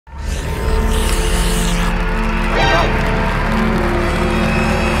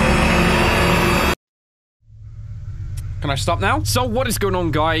Can I stop now? So what is going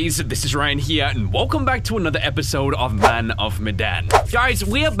on, guys? This is Ryan here, and welcome back to another episode of Man of Medan. Guys,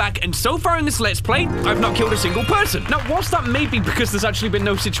 we are back, and so far in this Let's Play, I've not killed a single person. Now, whilst that may be because there's actually been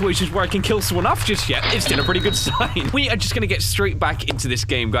no situations where I can kill someone off just yet, it's still a pretty good sign. We are just gonna get straight back into this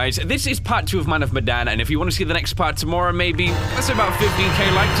game, guys. This is part 2 of Man of Medan, and if you want to see the next part tomorrow, maybe, that's about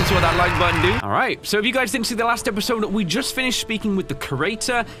 15k likes. That's what that like button do. All right, so if you guys didn't see the last episode, we just finished speaking with the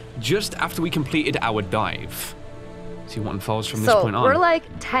curator just after we completed our dive. See what unfolds from this point on. So, we're like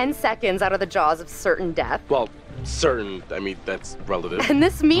 10 seconds out of the jaws of certain death. Well, certain, I mean, that's relative. And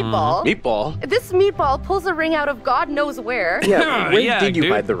this meatball... Meatball? This meatball pulls a ring out of God knows where. Yeah, where did you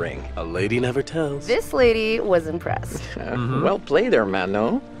dude. hide the ring? A lady never tells. This lady was impressed. Well played there, man,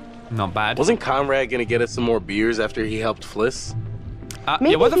 no? Not bad. Wasn't Conrad gonna get us some more beers after he helped Fliss?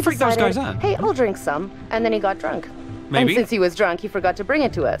 Maybe yeah, where the he freak those decided, guys are? hey, I'll drink some. And then he got drunk. Maybe. And since he was drunk, he forgot to bring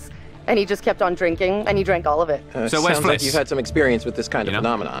it to us. And he just kept on drinking, and he drank all of it. So where's sounds like Fliss? you've had some experience with this kind of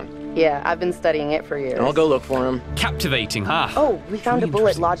phenomenon. Yeah, I've been studying it for years. I'll go look for him. Captivating, huh? Oh, we found a Pretty bullet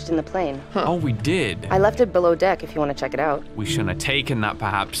interesting. lodged in the plane. Oh, we did. I left it below deck if you want to check it out. We shouldn't have taken that,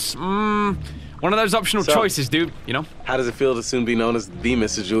 perhaps. One of those optional So- choices, dude. You know? How does it feel to soon be known as the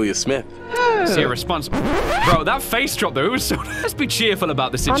Mrs. Julia Smith? See a response. Bro, that face drop, though, it was so... Let's be cheerful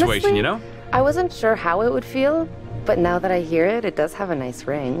about the situation, Honestly, you know? I wasn't sure how it would feel, but now that I hear it, it does have a nice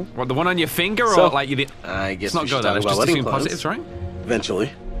ring. What, the one on your finger, So, or like you did... I guess It's not we good, should though. talk Let's about just wedding assume plans. positives, right?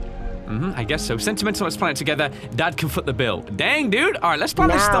 Eventually. I guess so. Sentimental, let's plan it together. Dad can foot the bill. Dang, dude. All right, let's plan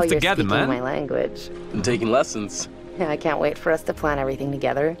Now this stuff you're together, speaking man. my language. And taking lessons. Yeah, I can't wait for us to plan everything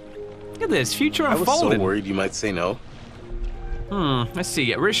together. Look at this. Future I was so unfolding. worried you might say no. Let's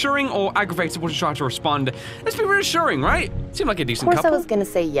see. Reassuring or aggravated? We'll try to respond. Let's be reassuring, right? Seemed like a Of decent course couple. I was gonna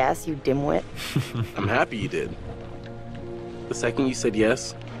say yes, you dimwit. I'm happy you did. The second you said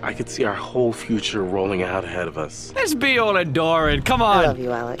yes, I could see our whole future rolling out ahead of us. Let's be all adoring. Come on. I love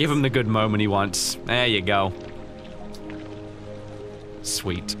you, Alex. Give him the good moment he wants. There you go.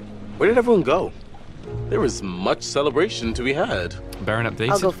 Sweet. Where did everyone go? There was much celebration to be had. Bearing updated.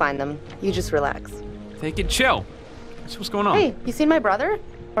 I'll go find them. You just relax. Take it chill. So what's going on? Hey, you seen my brother?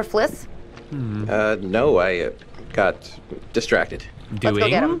 Or Fliss? No, I got distracted. Doing? Let's go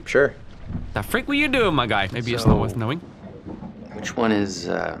get him. Sure. The freak were you doing, my guy? Maybe it's not worth knowing. Which one is,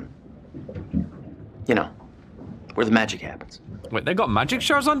 you know, where the magic happens? Wait, they got magic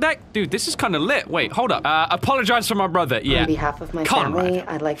shows on deck? Dude, this is kind of lit. Wait, hold up. Apologize for my brother. Yeah. On behalf of my Conrad. family,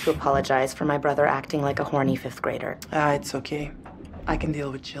 I'd like to apologize for my brother acting like a horny 5th grader. It's okay. I can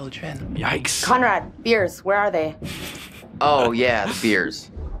deal with children. Yikes. Conrad, beers, where are they? Oh, yeah, the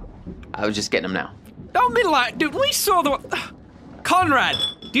beers. I was just getting them now. Don't be like, dude, we saw the... Conrad,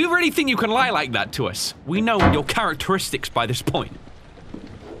 do you really think you can lie like that to us? We know your characteristics by this point.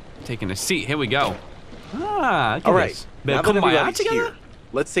 Taking a seat, here we go. Ah, look at All right, this. now that Come by out everybody's together? here,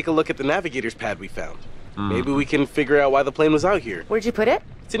 let's take a look at the navigator's pad we found. Maybe we can figure out why the plane was out here. Where'd you put it?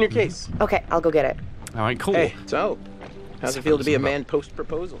 It's in your case. Okay, I'll go get it. All right, cool. Hey, so, how's it feel to be a man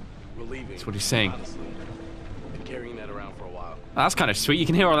post-proposal? Relieving. That's what he's saying. Honestly. Been carrying that around for a while. That's kind of sweet. You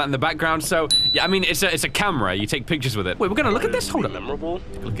can hear all that in the background. So, yeah, I mean, it's a camera. You take pictures with it. Wait, we're going to look at this? Hold up. Memorable?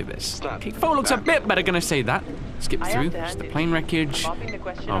 Look at this. not Okay, photo looks a bit better, gonna say that. Skip through. have to Just the admit, plane wreckage. Popping the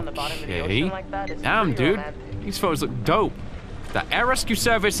question on the bottom of the Okay. ocean like that is Damn, pretty dude. romantic. These photos look dope. The Air Rescue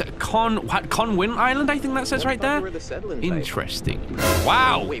Service at Conwin Island, I think that says right I thought you there. were the settling type. Interesting.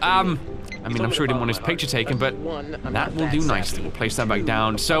 Wow. wait, I mean, I'm sure he didn't want his picture taken, but that will do nicely. We'll place that back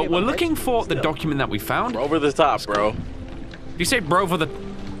down. So we're looking for the document that we found. We're over the top, bro. Did you say bro for the...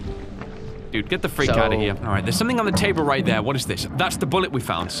 Dude, get the freak So- out of here. All right, there's something on the table right there. What is this? That's the bullet we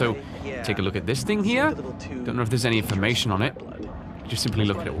found. So take a look at this thing here. Don't know if there's any information on it. Just simply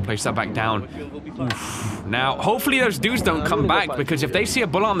look at it. We'll place that back down. Oof. Now, hopefully those dudes don't come back, because if they see a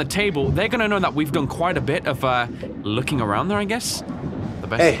bullet on the table, they're gonna know that we've done quite a bit of looking around there, I guess. The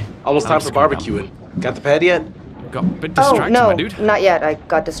best. Hey, almost time Alex for is going down. barbecuing. Got the pad yet? Got a bit Oh, distracted, no, my dude. not yet. I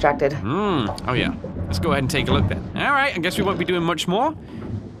got distracted. Oh yeah. Let's go ahead and take a look then. All right, I guess we won't be doing much more.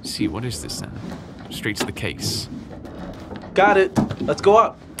 Let's see, what is this then? Straight to the case. Got it. Let's go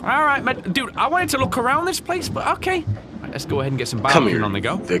up. All right, man. Dude, I wanted to look around this place, but okay. All right, let's go ahead and get some Come barbecuing here, on the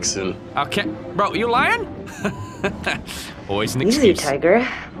go. Vixen. Okay, bro, you lying? Always an Easy, excuse. Tiger.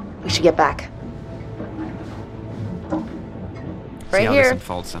 We should get back. See Right how this here.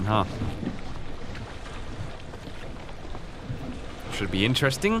 unfolds then, huh? Should be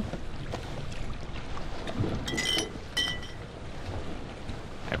interesting.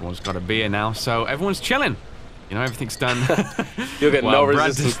 Everyone's got a beer now, so everyone's chilling. You know, everything's done. You'll get no Brad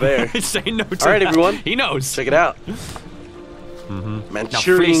resistance there. say no to All right, that. everyone. He knows. Check it out.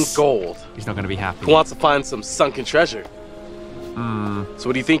 Manchurian Fleece. gold. He's not going to be happy. Who wants to find some sunken treasure? So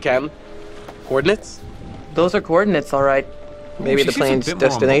what do you think, Captain? Coordinates? Those are coordinates, all right. Maybe She the seems a plane's bit more on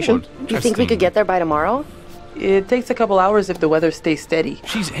destination? board. Do you think we could get there by tomorrow? It takes a couple hours if the weather stays steady.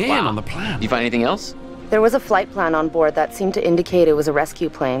 She's in on the plan. You find anything else? There was a flight plan on board that seemed to indicate it was a rescue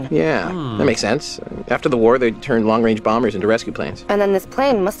plane. Yeah, that makes sense. After the war, they turned long-range bombers into rescue planes. And then this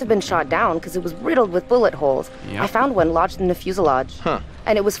plane must have been shot down because it was riddled with bullet holes. Yep. I found one lodged in the fuselage. Huh.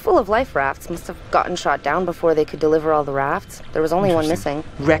 And it was full of life rafts. Must have gotten shot down before they could deliver all the rafts. There was only one missing.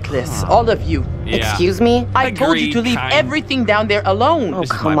 Reckless, all of you. Yeah. Excuse me? I told you to Agreed, leave kind. everything down there alone. Oh,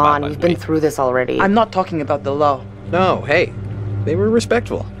 This is come my bad, on. by We've the way. been through this already. I'm not talking about the law. No, hey, they were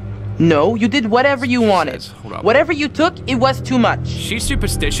respectful. No, you did whatever you wanted. Says, hold up. Whatever you took, it was too much. She's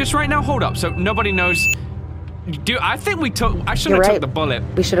superstitious right now? Hold up. So nobody knows. Dude, I think we took. I shouldn't You're have right. took the bullet.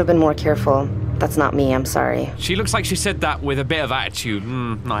 We should have been more careful. That's not me. I'm sorry. She looks like she said that with a bit of attitude.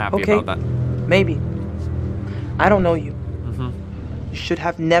 Not happy Okay. about that. Maybe. I don't know you. You should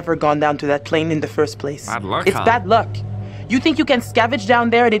have never gone down to that plane in the first place. Bad luck, It's huh? bad luck. You think you can scavenge down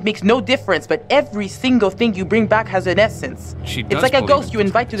there and it makes no difference, but every single thing you bring back has an essence. She does It's like a believe ghost in you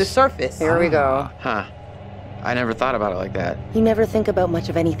invite to the surface. Here we go. Huh. I never thought about it like that. You never think about much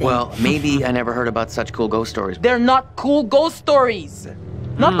of anything. Well, maybe I never heard about such cool ghost stories. They're not cool ghost stories.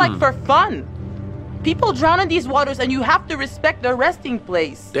 Not like for fun. People drown in these waters and you have to respect their resting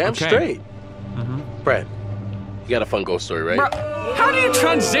place. Damn Okay. straight. Brad, you got a fun ghost story, right? Bro, how do you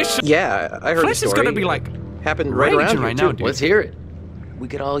transition? Yeah, I heard Flesh the is story. gonna be like happened right around raging here, right too. now, dude. Let's hear it. We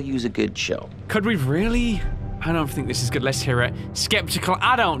could all use a good show. Could we really? I don't think this is good. Let's hear it. Skeptical.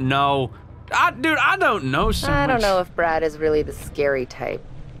 I don't know. Dude, I don't know so I don't much. know if Brad is really the scary type,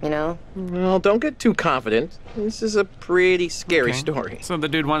 you know? Well, don't get too confident. This is a pretty scary Okay. story. So the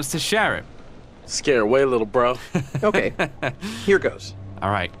dude wants to share it. Scare away, little bro. Okay, here goes. All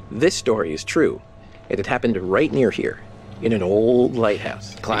right. This story is true. It had happened right near here, in an old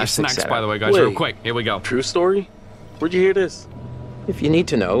lighthouse. Classic Snacks, setup. by the way, guys. Real Wait. quick. Here we go. True story? Where'd you hear this? If you need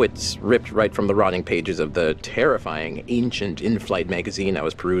to know, it's ripped right from the rotting pages of the terrifying, ancient in-flight magazine I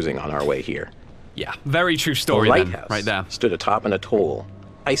was perusing on our way here. Yeah. Very true The story then. lighthouse Right there. stood atop an atoll,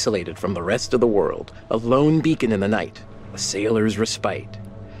 isolated from the rest of the world, a lone beacon in the night, a sailor's respite.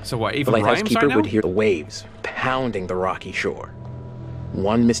 So what? The Even lighthouse rhymes keeper right would now? hear the waves pounding the rocky shore.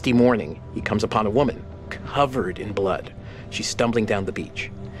 One misty morning, he comes upon a woman covered in blood. She's stumbling down the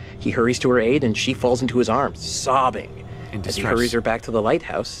beach. He hurries to her aid and she falls into his arms, sobbing. In As he distress. hurries her back to the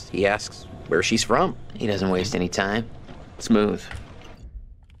lighthouse, he asks where she's from. He doesn't waste any time. Smooth.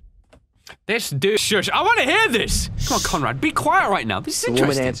 This dude. Shush. I want to hear this. Come on, Conrad. Be quiet right now. This is The woman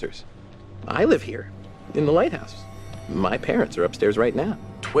interesting. answers, I live here, in the lighthouse. My parents are upstairs right now.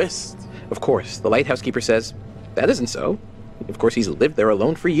 Twist. Of course, the lighthouse keeper says, that isn't so. Of course, he's lived there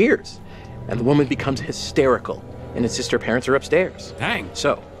alone for years. And the woman becomes hysterical and insists her parents are upstairs. Dang.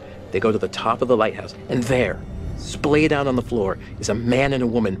 So, they go to the top of the lighthouse, and there, splayed out on the floor, is a man and a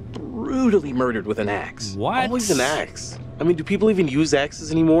woman brutally murdered with an axe. What? Always an axe. I mean, do people even use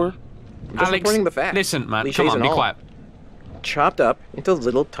axes anymore? I'm just reporting the facts. Listen, man. Cliches Come on, and be all. quiet. Chopped up into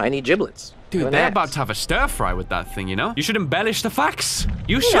little tiny giblets. Dude, with an they're axe. about to have a stir fry with that thing, you know? You should embellish the facts.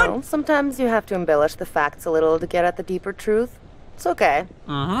 You You should. know, sometimes you have to embellish the facts a little to get at the deeper truth. It's okay.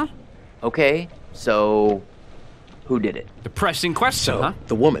 Okay, so who did it? Depressing question, So, huh?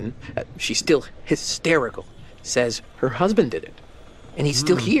 the woman, she's still hysterical, says her husband did it. And he's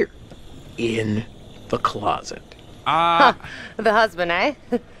still here, in the closet. The husband, eh?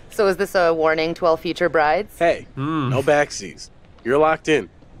 So is this a warning to all future brides? Hey, no backseas. You're locked in.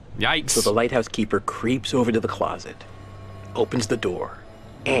 Yikes. So the lighthouse keeper creeps over to the closet, opens the door,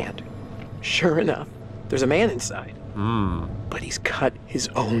 and, sure enough, there's a man inside. But he's cut his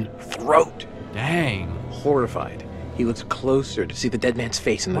own throat. Dang. Horrified, he looks closer to see the dead man's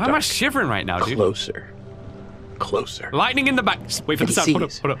face in the Why am I dark. shivering right now, dude? Closer. Closer. Lightning in the back. Wait for And the he sound. Hold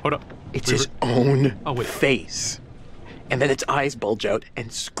up, sees. hold up, hold up. It's his own Oh, wait. face. And then its eyes bulge out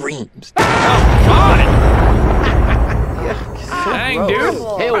and screams. Dang, dude.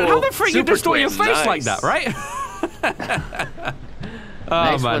 Hey, Man, how the freak you super distort your twist. face like Nice. that, right?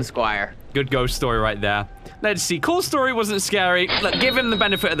 Nice man. one, Squire. Good ghost story right there. Let's see. Cool story, wasn't scary. Look, give him the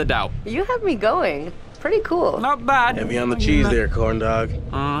benefit of the doubt. You have me going. Pretty cool. Not bad. Heavy on the cheese there, corn dog.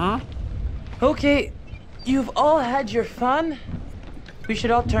 Okay, you've all had your fun. We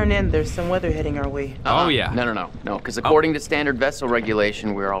should all turn in. There's some weather heading our way. Oh, yeah. No, because according to standard vessel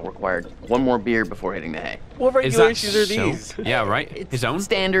regulation, we're all required one more beer before hitting the hay. What Is that regulations are so? these? Yeah, right? His own?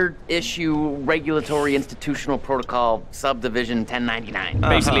 Standard issue regulatory institutional protocol subdivision 1099.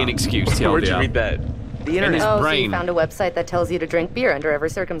 Basically an excuse, Where'd you TLDR. read that? The internet. Oh, so brain. you found a website that tells you to drink beer under every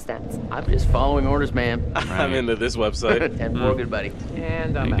circumstance. I'm just following orders, ma'am. I'm into this website. 10-4, good buddy.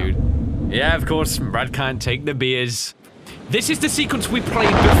 And I'm Hey, out. dude. Yeah, of course, Brad can't take the beers. This is the sequence we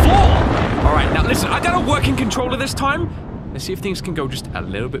played before. All right, now listen, I got a working controller this time. Let's see if things can go just a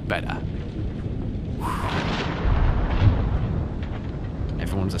little bit better.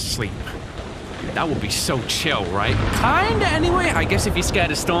 Everyone's asleep. Dude, that would be so chill, right? Kinda, anyway. I guess if you're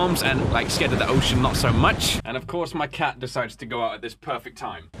scared of storms and, like, scared of the ocean, not so much. And, of course, my cat decides to go out at this perfect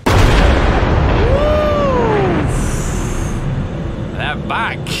time. They're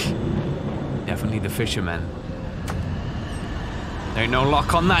back. Definitely the fishermen. There ain't no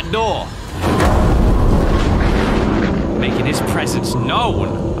lock on that door. Making his presence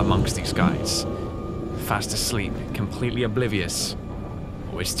known amongst these guys. Fast asleep, completely oblivious.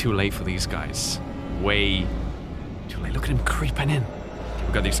 Oh, it's too late for these guys. Way too late. Look at him creeping in.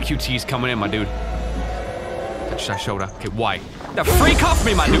 We got these QTs coming in, my dude. Touch that shoulder. Okay, why? The freak off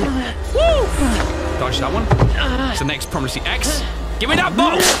me, my dude. Woo! Dodge that one. It's the next promising X. Give me that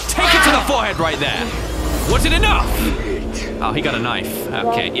bottle. Take it to the forehead right there. Was it enough? Oh, he got a knife.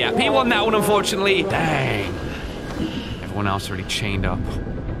 Okay, yeah, he won that one, unfortunately. Dang. Everyone else already chained up.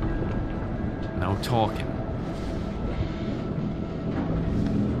 No talking.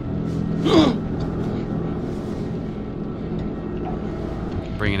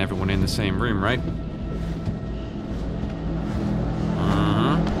 Bringing everyone in the same room, right?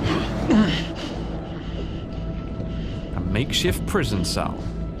 A makeshift prison cell.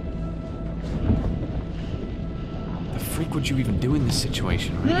 The freak would you even do in this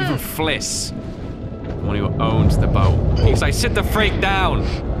situation, right? Even Fliss, the one who owns the boat. He's like, sit the freak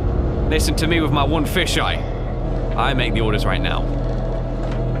down. Listen to me with my one fisheye. I make the orders right now.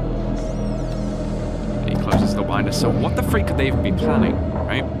 He closes the winder. So what the freak could they even be planning,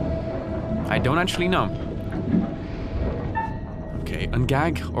 right? I don't actually know. Okay,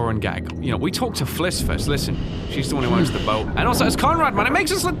 ungag or ungag? You know, we talked to Fliss first. Listen, she's the one who owns the boat. And also, it's Conrad, man. It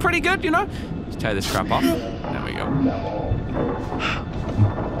makes us look pretty good, you know? Let's tear this crap off. There we go.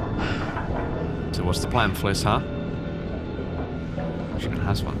 So what's the plan, Fliss, huh? She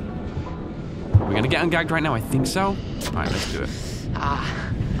has one. Are we gonna get ungagged right now? I think so. All right, let's do it.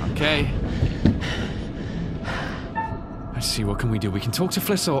 Okay. Let's see, what can we do? We can talk to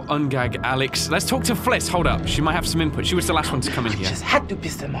Fliss or ungag Alex. Let's talk to Fliss. Hold up. She might have some input. She was the last one to come in here. You just had to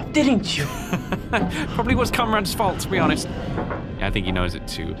piss them off, didn't you? Probably was Conrad's fault, to be honest. Yeah, I think he knows it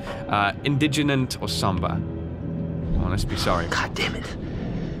too. Indigenant or Samba? Well, let's be sorry. God damn it.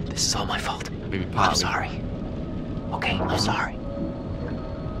 This is all my fault. Maybe I'm partly. sorry. Okay, I'm sorry.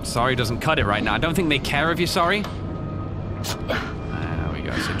 Sorry doesn't cut it right now. I don't think they care if you're sorry. There we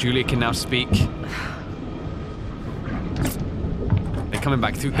go. So Julia can now speak. They're coming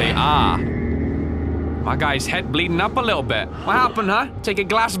back through. They are. My guy's head bleeding up a little bit. What happened, huh? Take a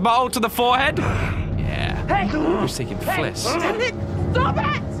glass bottle to the forehead? Yeah. Hey! Who's taking Fliss? Damn it! Stop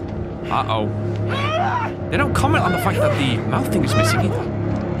it! Uh-oh. They don't comment on the fact that the mouth thing is missing either.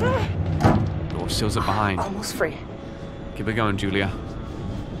 Door seals are behind. Almost free. Keep it going, Julia.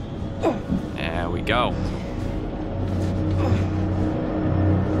 There we go.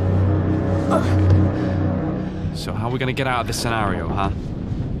 So how are we gonna get out of this scenario, huh?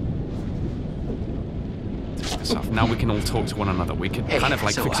 Take this off. Now we can all talk to one another. We can kind of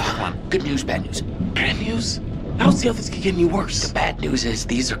like fix up a plan. Good news, bad news. Bad news? I don't see how this could get any worse. The bad news is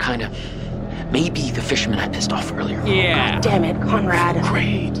these are kind of maybe the fishermen I pissed off earlier. Yeah. Damn it, Conrad.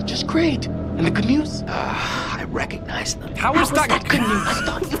 Great, just great. And the good news? I recognize them. How is that good news? I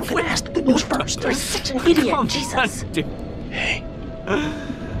thought you were going to ask the good news first. You're such an idiot, Come Jesus. on, dude. Hey,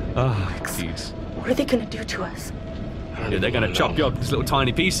 Oh, jeez. What are they gonna do to us? Yeah, they're gonna chop you up into little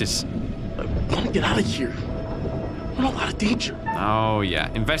tiny pieces. I want to get out of here. I'm in a lot of danger. Oh,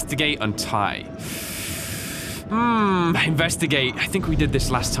 yeah. Investigate, untie. Investigate. I think we did this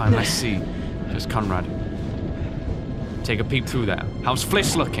last time. Let's see. There's Conrad. Take a peek through there. How's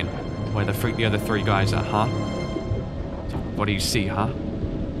Fliss looking? Where the freak the other three guys are, huh? What do you see, huh?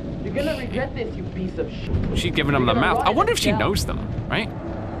 You're gonna regret this, you piece of shit. She's giving them the mouth. I wonder if she knows them, right?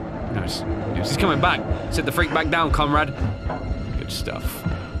 Who knows? She's coming back. Sit the freak back down, comrade. Good stuff.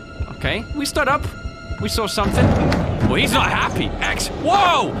 Okay, we stood up. We saw something. Well, he's not happy. X.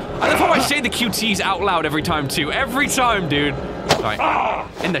 Whoa! I love how I say the QTs out loud every time, too. Every time, dude. All right.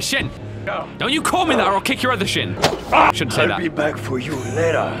 In the shin. Don't you call me that or I'll kick your other shin. Shouldn't say that. I'll be back for you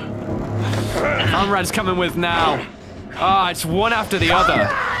later. Conrad's coming with now. Ah, it's one after the other.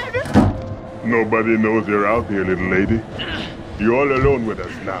 Nobody knows you're out here, little lady. You're all alone with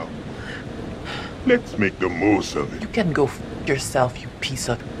us now. Let's make the most of it. You can go yourself, you piece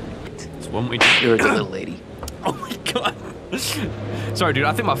of... won't we? You're the little lady. Oh my god. Sorry, dude.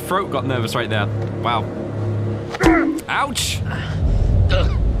 I think my throat got nervous right there. Wow. Ouch.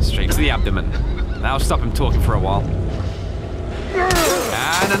 Straight to the abdomen. That'll stop him talking for a while.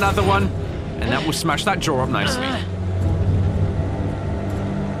 And another one. And that will smash that jaw up nicely.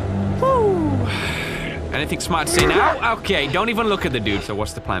 Woo. Anything smart to say now? Okay, don't even look at the dude. So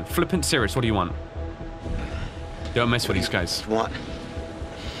what's the plan? Flippant serious. What do you want? Don't mess with these guys. What?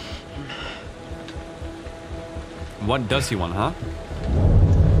 What does he want, huh?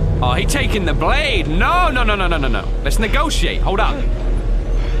 Oh, he taking the blade. No. Let's negotiate. Hold up.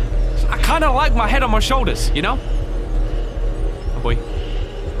 I kind of like my head on my shoulders, you know? Oh, boy.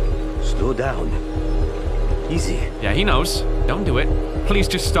 Slow down. Easy. Yeah, he knows. Don't do it. Please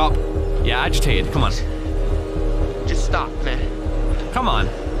just stop. Yeah, agitated. Come on. Just stop, man. Come on.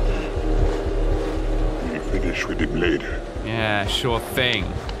 We finish with the blade. Yeah, sure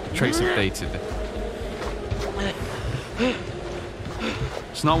thing. Trace updated.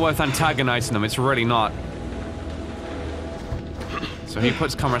 It's not worth antagonizing them. It's really not. So he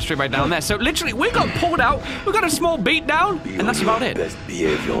puts camera straight right down there. So literally, we got pulled out. We got a small beat down, and that's about it. Best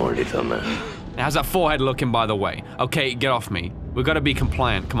behavior, little man. How's that forehead looking, by the way? Okay, get off me. We gotta be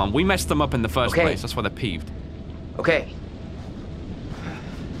compliant. Come on, we messed them up in the first place. That's why they're peeved. Okay.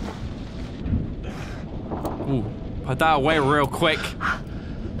 Ooh, put that away real quick.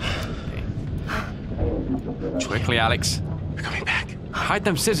 Quickly, Alex. We're coming back. Hide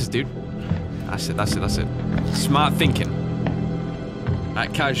them scissors, dude. That's it. Smart thinking.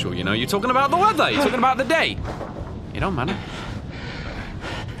 Act casual, you know? You're talking about the weather. You're talking about the day. You don't matter.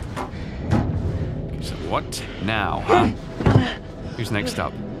 Okay, so what now, huh? Who's next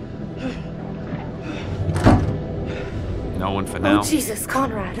up? No one for now. Oh, Jesus,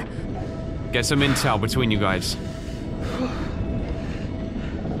 Conrad. Get some intel between you guys.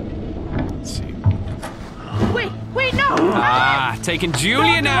 Let's see. Wait, no! Ah, taking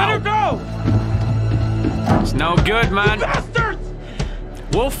Julia now. Let her go! It's no good, man. Bastards!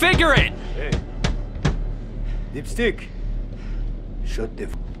 We'll figure it. Hey. Dipstick. Shut the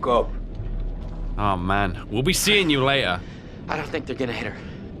f up. Oh, man. We'll be seeing you later. I don't think they're gonna hit her.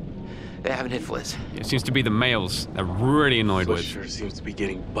 They haven't hit Fliss. It seems to be the males they're really annoyed Fliss with. sure seems to be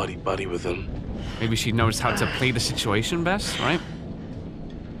getting buddy with him. Maybe she knows how to play the situation best, right?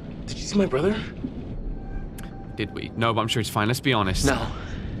 Did you see my brother? Did we? No, but I'm sure he's fine. Let's be honest. No.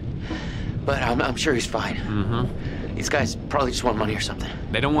 But I'm sure he's fine. Mm-hmm. These guys probably just want money or something.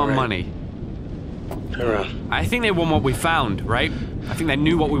 They don't want Right. money. Turn around. I think they want what we found, right? I think they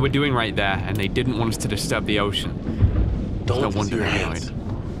knew what we were doing right there, and they didn't want us to disturb the ocean. Don't No let them see wonder your they're hands.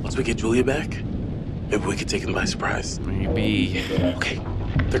 Once we get Julia back, maybe we could take them by surprise. Maybe. Okay,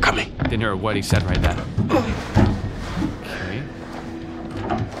 they're coming. Didn't hear what he said right there. Okay.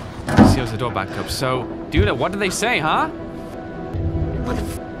 Seals the door back up. So, dude, what did they say, huh?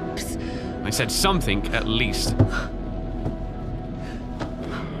 Motherfuckers. They said something, at least.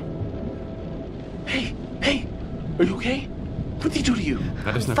 Hey, are you okay? What did he do to you?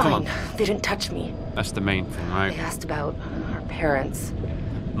 That isn't Fine. come on. They didn't touch me. That's the main thing, They right? asked about our parents.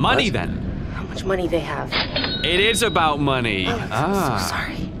 Money, What? then. How much money they have. It is about money. Oh, I'm so Ah,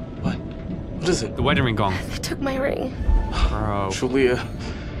 sorry. What is it? the wedding ring gone, They took my ring. bro. Julia,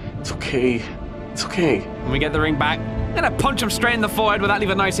 it's okay. It's okay. When we get the ring back, I'm gonna punch him straight in the forehead with that, leave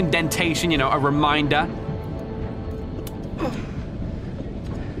a nice indentation, you know, a reminder.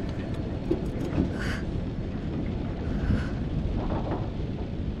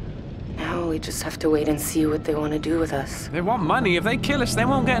 Now we just have to wait and see what they want to do with us. They want money. If they kill us, they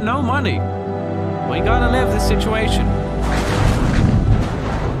won't get no money. We gotta live the situation.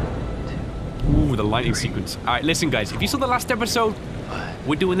 Ooh, the lightning sequence. All right, listen, guys. If you saw the last episode,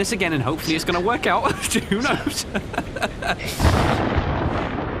 we're doing this again, and hopefully it's gonna work out. Who knows?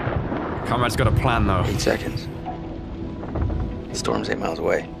 Conrad's got a plan, though. 8 seconds. The storm's 8 miles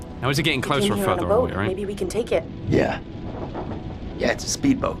away. Now is it getting Came closer or here on further a boat. away, right? Maybe we can take it. Yeah, it's a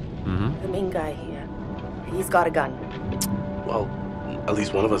speedboat. The main guy here. He's got a gun. Well, at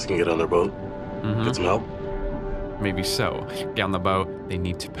least one of us can get on their boat. Get some help. Maybe so. Get on the boat. They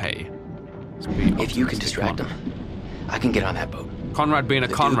need to pay. If you can distract them, I can get on that boat. Conrad being a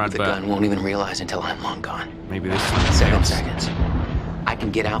The Conrad, dude with the but gun won't even realize until I'm long gone. maybe this time. 7 seconds. I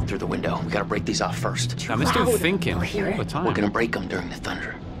can get out through the window. We gotta break these off first. I'm still Loud. thinking We'll hear all the it. time. We're gonna break them during the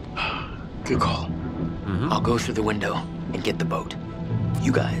thunder. Good call. I'll go through the window and get the boat.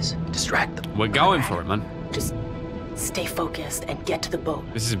 You guys distract them. We're going for it, man. Just stay focused and get to the boat.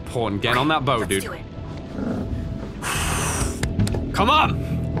 This is important. Get on that boat, Let's dude. do it. Come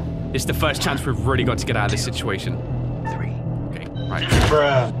on! It's the first chance we've really got to get out of this situation. 3, Okay. Right.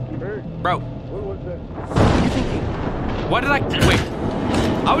 Bruh. Bro. What are you thinking? Why did I... Wait.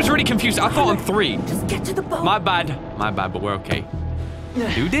 I was really confused. I thought on 3. Just get to the boat. My bad. My bad, but we're okay.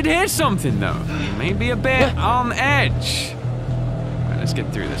 You did hear something, though. You may be a bit on edge. Right, let's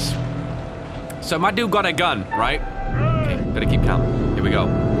get through this. So my dude got a gun, right? Okay, better keep calm. Here we go.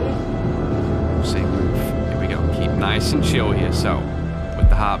 Same move. Here we go. Keep nice and chill here. So, with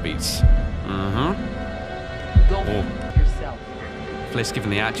the heartbeats. Don't yourself. Fliss giving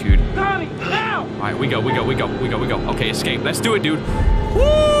the attitude. Tommy, now! Alright, we go. Okay, escape. Let's do it, dude. Woo!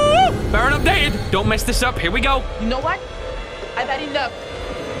 Better and updated. Don't mess this up. Here we go. You know what? I've had enough.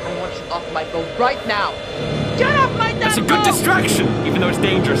 I want you off my boat right now. Get off my damn That's a good boat! distraction, even though it's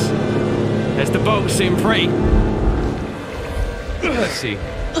dangerous. There's the boat, seeing prey. Let's see.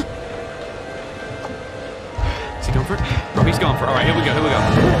 Is he going for it? Oh, he's going for it. Alright, here we go.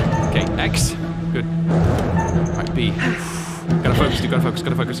 Okay, X. Good. Alright, B. Gotta focus, dude.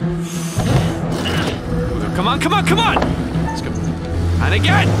 Gotta focus. Come on. Let's go. And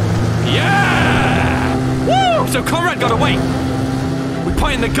again. Yeah! Woo! So Conrad got away. We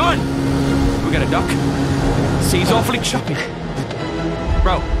pointing the gun. We got a duck. Sea's awfully choppy.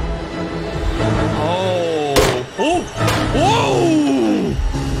 Bro. Oh. Whoa!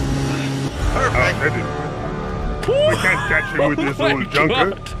 Perfect. We can't catch him with this old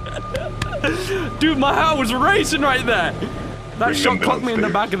junker. Dude, my heart was racing right there. That Bring shot them clocked me in the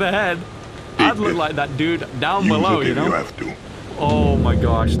downstairs. back of the head. I'd look like that dude down Use below, it you if know? you have to. Oh my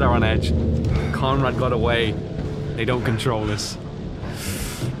gosh, they're on edge. Conrad got away. They don't control this.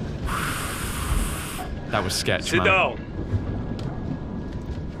 That was sketch, Sit man. down.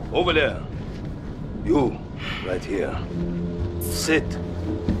 Over there. You, right here. Sit.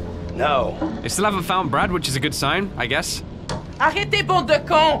 Now. They still haven't found Brad, which is a good sign, I guess. Arrêtez, bande de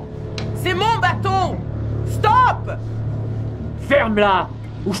cons! C'est mon bateau! Stop! Ferme-la,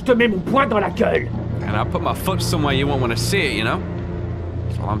 ou je te mets mon poing dans la gueule. And I'll put my foot somewhere you won't want to see it, you know?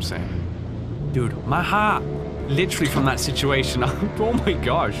 That's all I'm saying. Dude, my heart, literally from that situation, oh my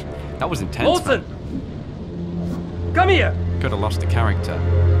gosh. That was intense, Olsen! man. Come here! Could have lost the character.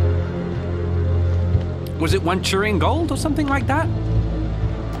 Was it Manchurian Gold or something like that?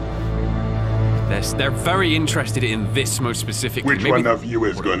 They're very interested in this most specifically. Which Maybe one of you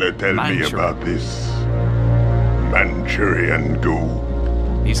is gonna tell me Manchurian. about this Manchurian gold?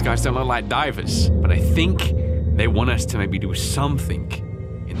 These guys don't look like divers, but I think they want us to maybe do something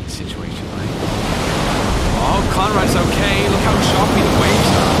in this situation, right? Oh, Conrad's okay. Look how choppy the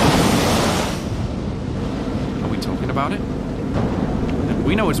waves are. Are we talking about it?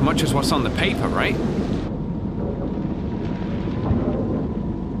 We know as much as what's on the paper, right?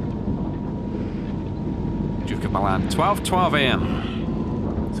 Duke of Milan, 12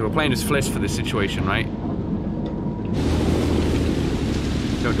 a.m. So we're playing as Fliss for this situation, right?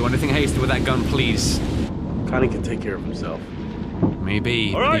 Don't do anything hasty with that gun, please. Connie can take care of himself.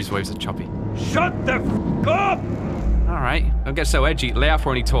 Maybe. All right. These waves are choppy. Shut the f up! Alright, don't get so edgy. Lay off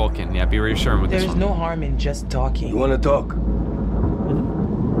when he's talking. Yeah, be reassuring with this There's one. no harm in just talking. You wanna talk?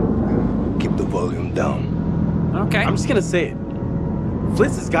 Keep the volume down. Okay. I'm just gonna say it.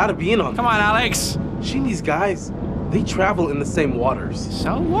 Fliss has gotta be in on Come on, Alex. She and these guys, they travel in the same waters.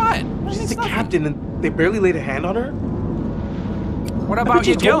 So what? She's It's the nothing. captain and they barely laid a hand on her? What I about bet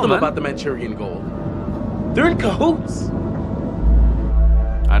you your told girl, them man? about the Manchurian gold. They're in cahoots.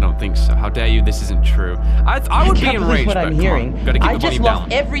 I don't think so. How dare you? This isn't true. I would be can't believe enraged, what but I'm come hearing. on. Gotta keep I the just volume lost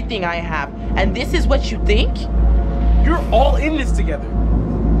down. everything I have, and this is what you think? You're all in this together.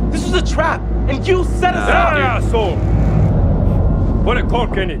 This was a trap, and you set us Nah, up. dude. asshole! Put a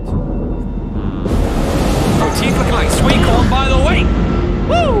cork in it. Oh, teeth looking like sweet corn, by the way.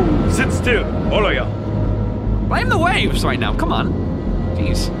 Woo! Sit still, all of ya. Blame the waves right now. Come on.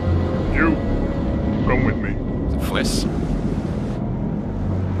 Jeez. You, come with me. It's a Fliss.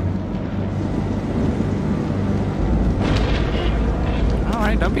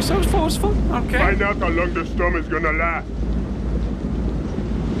 Alright, don't be so forceful. Okay. Find out how long the storm is gonna last.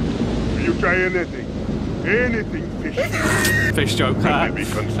 Will you try anything? Anything, fish. Fish joke. There may be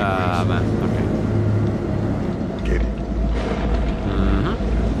consequences. Ah, man. Okay. Get it?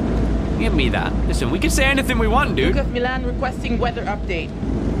 Give me that. Listen, we can say anything we want, dude. Duke of Milan requesting weather update.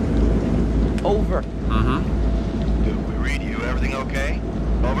 Over. Duke, we read you. Everything okay?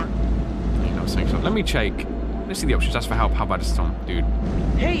 Over? You don't think so. Let me check. Let's see the options. That's for help. How about the storm, dude?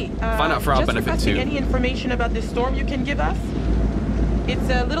 Hey, Find out for our just benefit, requesting too. any information about this storm you can give us? It's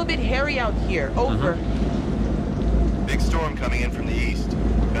a little bit hairy out here. Over. Big storm coming in from the east.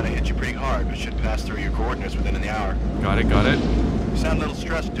 Gonna hit you pretty hard, but should pass through your coordinates within an hour. Got it, got it. You sound a little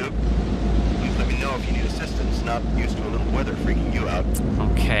stressed, Duke. Please let me know know if you need assistance. Not used to a little weather freaking you out.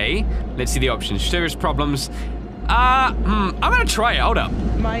 Okay, let's see the options. Serious problems. I'm gonna try it. Hold up.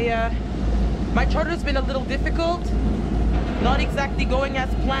 My charter's been a little difficult. Not exactly going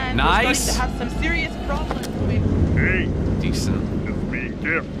as planned. Nice. We're starting to have some serious problems with... Hey, Decent. just be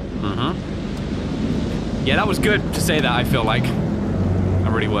careful. Yeah, that was good to say that, I feel like. I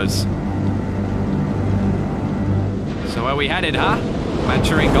really was. So where we headed, huh?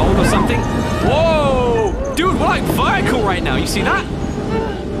 Manchurian gold or something? Whoa! Dude, we're like vertical right now. You see that?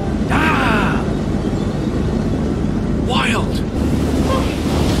 Ah! Wild!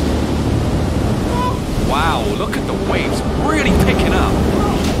 Wow, look at the waves really picking up.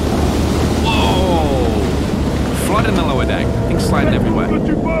 Whoa! Flood in the lower deck. Things sliding everywhere.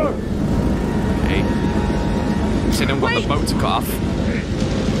 Okay. So don't want the boat to cut off.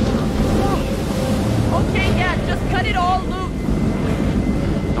 Okay, yeah, just cut it all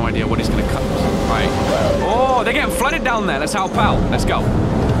loose. No idea what he's gonna cut. Right. Oh, they're getting flooded down there. Let's help out. Let's go.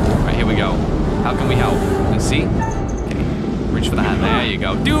 Right, here we go. How can we help? Let's see. Okay. Reach for the hand. There you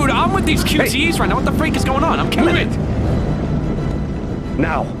go. Dude, I'm with these QTEs right now. What the freak is going on? I'm killing it.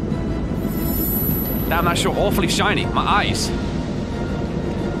 Now. Damn, that's sure awfully shiny. My eyes.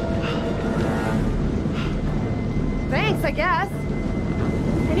 Thanks, I guess.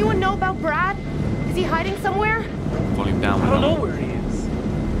 Anyone know about Brad? Is he hiding somewhere? Volume down. I don't know where he is.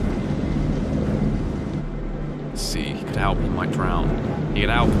 Let's see. He could help. He might drown. He could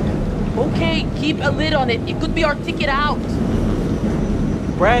help. Okay, keep a lid on it. It could be our ticket out.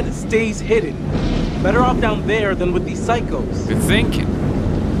 Brad stays hidden. Better off down there than with these psychos. Good thinking.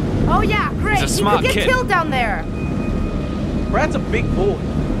 Oh yeah, great. He's a smart you could get kid. killed down there. Brad's a big boy.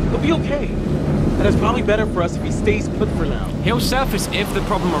 He'll be okay. And it's probably better for us if he stays put for now. He'll surface if the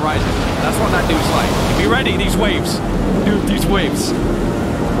problem arises. That's what that dude's like. Be ready, these waves. Dude, these waves.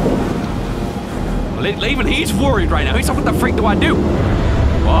 Well, even he's worried right now. He's like, what the freak do I do?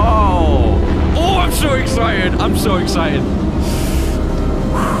 Whoa. Oh, I'm so excited. I'm so excited.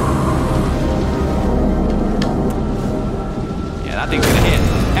 Yeah, that thing's gonna hit.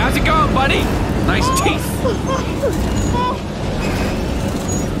 How's it going, buddy? Nice teeth.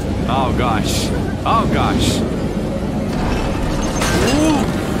 Oh, gosh. Oh, gosh. Ooh.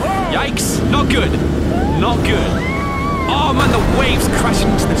 Yikes. Not good. Not good. Oh, man, the waves crashing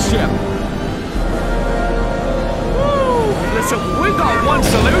into the ship. Woo. Listen, we've got one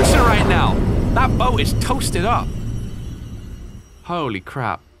solution right now. That boat is toasted up. Holy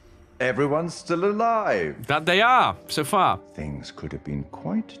crap. Everyone's still alive. That they are, so far. Things could have been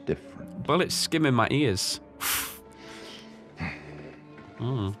quite different. Bullets skimming my ears.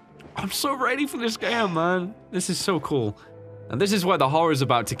 I'm so ready for this game, man. This is so cool. And this is where the horror's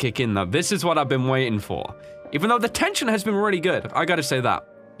about to kick in, though. This is what I've been waiting for. Even though the tension has been really good. I gotta say that,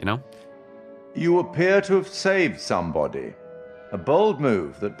 you know? You appear to have saved somebody. A bold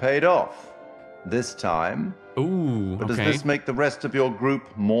move that paid off. This time. Ooh, But okay. does this make the rest of your group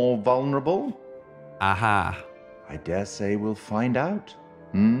more vulnerable? Aha. I dare say we'll find out.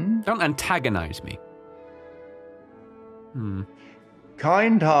 Hmm? Don't antagonize me.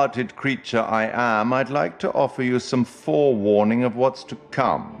 Kind-hearted creature I am, I'd like to offer you some forewarning of what's to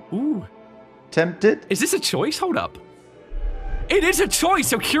come. Ooh. Tempted? Is this a choice? Hold up. It is a choice.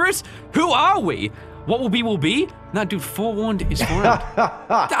 So curious, who are we? What will be will be? Nah, dude, forewarned is forewarned.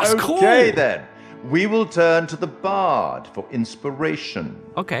 That's cool. Okay, then. We will turn to the Bard for inspiration.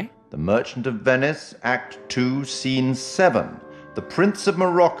 Okay. The Merchant of Venice, Act 2, Scene 7. The Prince of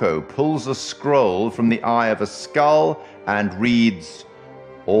Morocco pulls a scroll from the eye of a skull and reads,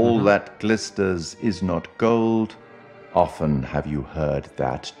 "All that glisters is not gold. Often have you heard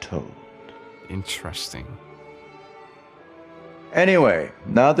that told." Interesting. Anyway,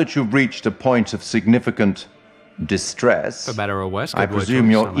 now that you've reached a point of significant distress, For better or worse, I good word presume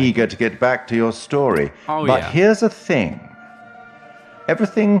choice, you're I like eager to get back to your story. Oh, but yeah. here's the thing.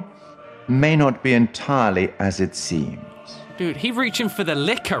 Everything may not be entirely as it seems. Dude, he's reaching for the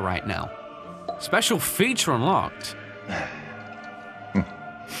liquor right now. Special feature unlocked.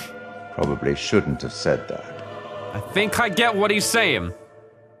 Probably shouldn't have said that. I think I get what he's saying.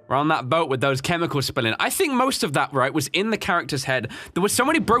 We're on that boat with those chemicals spilling. I think most of that, right, was in the character's head. There were so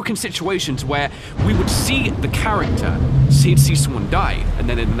many broken situations where we would see the character, he'd see someone die, and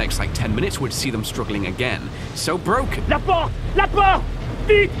then in the next, like, 10 minutes, we'd see them struggling again. So broken. La porte! La porte!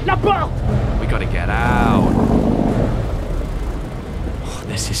 Vite! La porte! We gotta get out. Oh,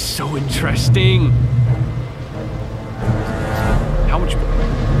 this is so interesting. How much...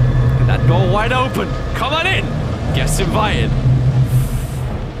 Get that door wide open. Come on in. Guests invited.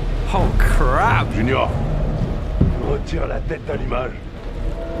 Oh, crap. Junior, retire la tête à l'image.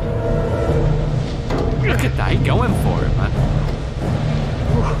 Look at that, he going for it, man.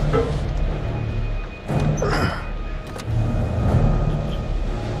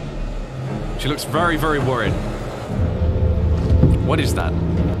 She looks very, very worried. What is that?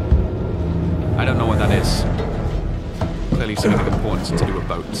 I don't know what that is. Clearly something important to do with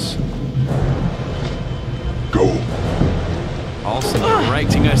boats. Go. Also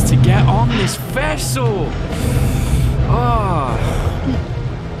directing us to get on this vessel. Oh.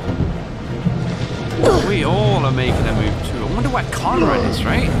 We all are making a move too. I wonder where Conrad is,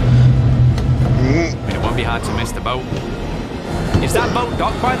 right? I mean, it won't be hard to miss the boat. Is that boat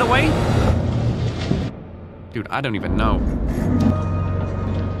docked, by the way? Dude, I don't even know.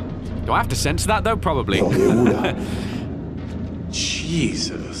 Do I have to sense that, though? Probably.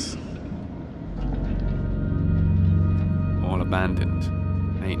 Jesus. All abandoned.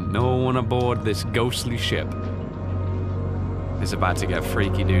 Ain't no one aboard this ghostly ship. It's about to get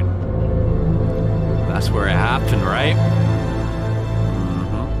freaky, dude. That's where it happened, right?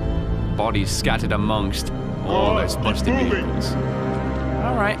 Mm-hmm. Bodies scattered amongst all those busted vehicles.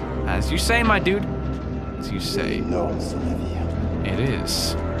 All right, as you say, my dude. As you say. It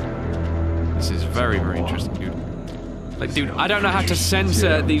is. This is very, very interesting, dude. Like, dude, I don't know how to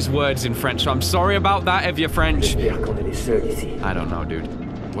censor these words in French, so I'm sorry about that if you're French. I don't know, dude.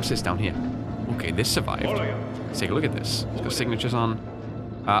 What's this down here? Okay, this survived. Let's take a look at this. It's got signatures on.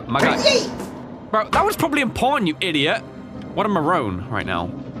 My guy. Bro, that was probably important, you idiot. What a maroon right now.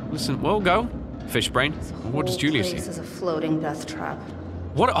 Listen, we'll go. Fish brain. What does Julia see? This is a floating death trap.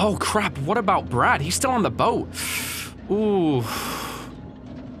 What? Oh, crap. What about Brad? He's still on the boat. Ooh.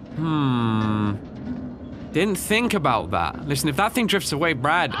 Didn't think about that. Listen, if that thing drifts away,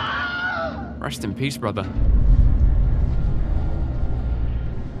 Brad, rest in peace, brother.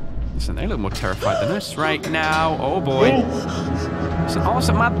 Listen, they look more terrified than us right now. Oh, boy. Listen,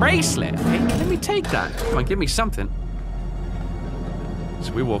 also, my bracelet. Okay, let me take that. Come on, give me something.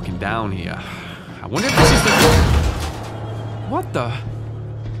 So we're walking down here. I wonder if this is the... What the...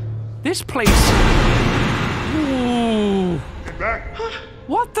 This place... Ooh. Get back.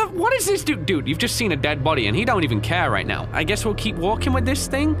 What the... What is this dude? Dude, you've just seen a dead body and he don't even care right now. I guess we'll keep walking with this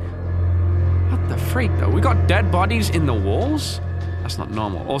thing? What the freak, though? We got dead bodies in the walls? That's not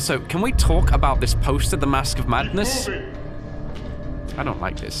normal. Also, can we talk about this poster, The Mask of Madness? I don't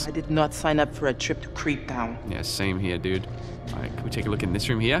like this. I did not sign up for a trip to Creep Town. Yeah, same here, dude. All right, can we take a look in this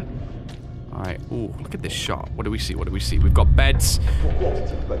room here? All right, ooh, look at this shot. What do we see? What do we see? We've got beds.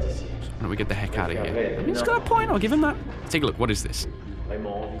 Why don't we get the heck out of here? I mean, he's got a point. I'll give him that. Take a look. What is this?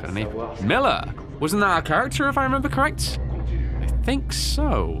 Got a name. Miller. Wasn't that our character, if I remember correct? I think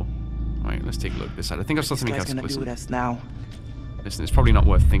so. All right, let's take a look at this side. I think I saw something else. This guy's gonna be with us now. Listen, it's probably not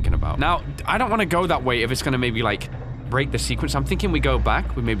worth thinking about. Now, I don't want to go that way if it's going to maybe, like, break the sequence. I'm thinking we go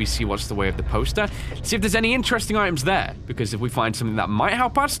back, we maybe see what's the way of the poster, see if there's any interesting items there, because if we find something that might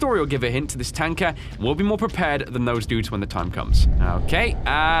help our story or give a hint to this tanker, we'll be more prepared than those dudes when the time comes. Okay,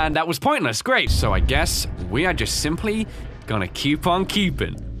 and that was pointless. Great. So I guess we are just simply gonna keep on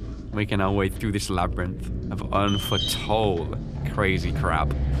keeping, making our way through this labyrinth of unforetold crazy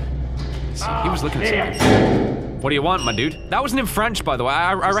crap. See, he was looking at something. What do you want, my dude? That wasn't in French, by the way.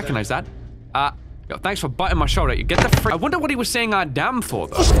 I recognize that. Yo, thanks for butting my shoulder. You get the frick. I wonder what he was saying damn for,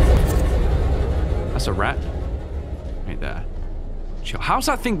 though. That's a rat. Right there. Chill. How's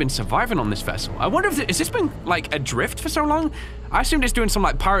that thing been surviving on this vessel? I wonder if has this been, like, adrift for so long? I assumed it's doing some,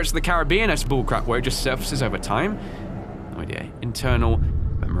 like, Pirates of the Caribbean-esque bullcrap where it just surfaces over time. No idea. Internal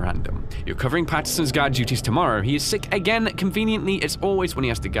memorandum. You're covering Patterson's guard duties tomorrow. He is sick again, conveniently, as always, when he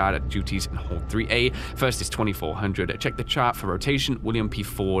has to guard at duties in Hold 3A. First is 2400. Check the chart for rotation. William P.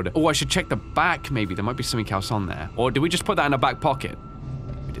 Ford. Oh, I should check the back, maybe. There might be something else on there. Or do we just put that in our back pocket?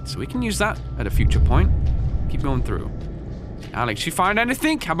 We did, so we can use that at a future point. Keep going through. Alex, you find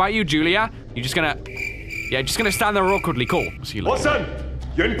anything? How about you, Julia? You just gonna... Yeah, just gonna stand there awkwardly. Cool. See you later. Watson!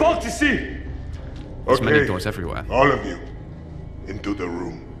 Y'a une porte ici! There's many doors everywhere. All of you. Into the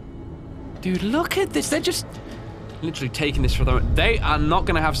room. Dude, look at this. They're just literally taking this for them. They are not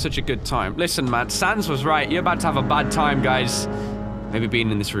going to have such a good time. Listen, man, Sans was right. You're about to have a bad time, guys. Maybe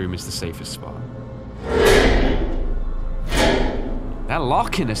being in this room is the safest spot. They're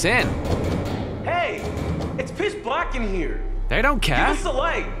locking us in. Hey, it's pitch black in here. They don't care. Give us a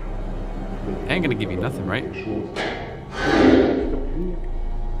light. They ain't going to give you nothing, right?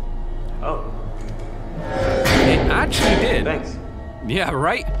 Oh. It actually did. Thanks. Yeah,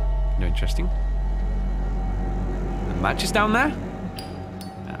 right? No, interesting. The match is down there?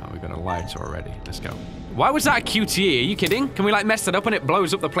 Oh, we got a light already. Let's go. Why was that a QTE? Are you kidding? Can we, like, mess it up and it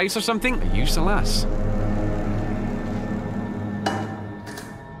blows up the place or something? A use the lass.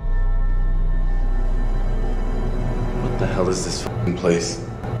 in place.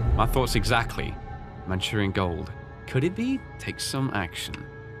 My thoughts exactly. Manchurian gold. Could it be? Take some action.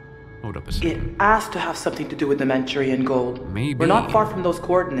 Hold up a It second. has to have something to do with the Manchurian gold. Maybe. We're not far from those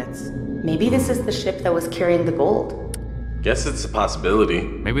coordinates. Maybe this is the ship that was carrying the gold. Guess it's a possibility.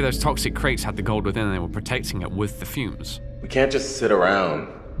 Maybe those toxic crates had the gold within and they were protecting it with the fumes. We can't just sit around.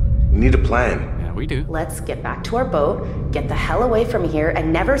 We need a plan. Yeah, we do. Let's get back to our boat, get the hell away from here,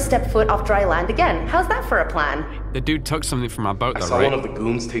 and never step foot off dry land again. How's that for a plan? The dude took something from our boat, I though, saw right? one of the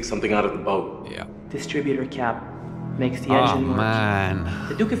goons take something out of the boat. Yeah. Distributor cap makes the Oh, engine work. man.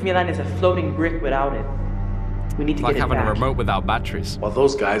 The Duke of Milan is a floating brick without it. We need to Like get it having back. a remote without batteries. While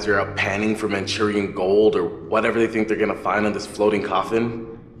those guys are out panning for Manchurian gold or whatever they think they're gonna find on this floating coffin,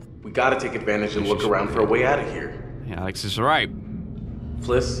 we gotta take advantage and look around for a way out of here. Yeah, Alex is right.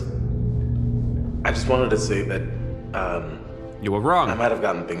 Fliss, I just wanted to say that, You were wrong. I might have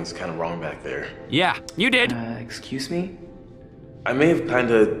gotten things kind of wrong back there. Yeah, you did. Excuse me? I may have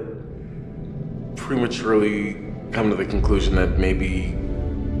kind of prematurely come to the conclusion that maybe,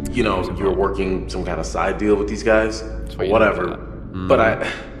 you know, you were working some kind of side deal with these guys, or whatever. But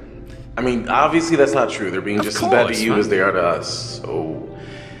I mean, obviously that's not true. They're being just as bad to you as they are to us. So,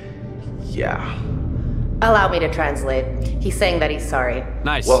 yeah. Allow me to translate. He's saying that he's sorry.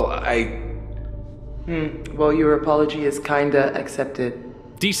 Nice. Well, Well, your apology is kinda accepted.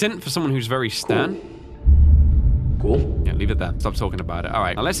 Decent for someone who's very stern. Cool. Yeah, leave it there. Stop talking about it. All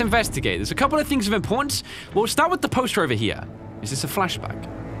right, now let's investigate. There's a couple of things of importance. We'll start with the poster over here. Is this a flashback?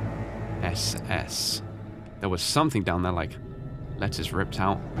 SS. There was something down there, like letters ripped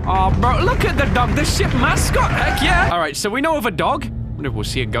out. Oh, bro, look at the dog. The ship mascot. Heck yeah. All right, so we know of a dog. Wonder if we'll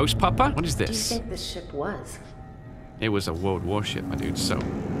see a ghost pupper. What is What do you this? think this ship was? It was a world warship, my dude, so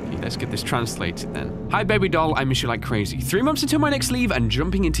okay, let's get this translated then. Hi, baby doll, I miss you like crazy. 3 months into my next leave and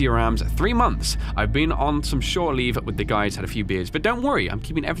jumping into your arms. 3 months. I've been on some shore leave with the guys, had a few beers, but don't worry, I'm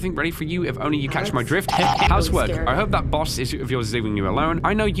keeping everything ready for you if only you catch my drift. How's work? I hope that boss of yours is leaving you alone.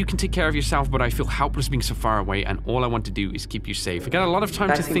 I know you can take care of yourself, but I feel helpless being so far away, and all I want to do is keep you safe. I get a lot of time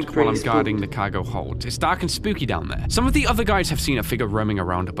That to seems think while I'm pretty guarding the cargo hold. It's dark and spooky down there. Some of the other guys have seen a figure roaming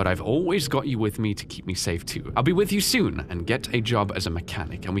around, but I've always got you with me to keep me safe too. I'll be with you soon and get a job as a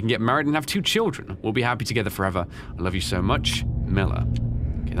mechanic, and we can get married and have 2 children. We'll be happy together forever. I love you so much, Miller.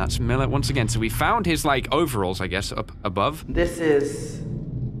 Okay, that's Miller once again. So we found his, like, overalls, I guess, up above. This is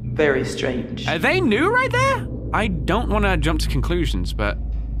very strange. Are they new right there? I don't want to jump to conclusions, but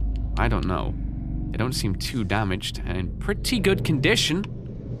I don't know. They don't seem too damaged and in pretty good condition,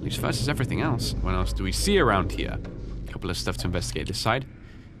 at least versus everything else. What else do we see around here? A couple of stuff to investigate this side.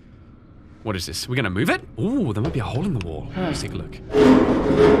 What is this? We're gonna move it? Ooh, there might be a hole in the wall. Let's take a look.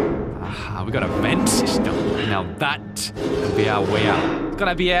 Aha, we got a vent system. Now that will be our way out. There's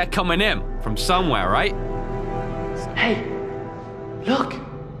gotta be air coming in from somewhere, right? Hey, look.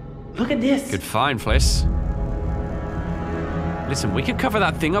 Look at this. Good find, Fliss. Listen, we could cover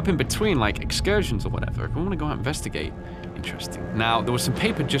that thing up in between, like excursions or whatever, if we want to go out and investigate. Interesting. Now, there was some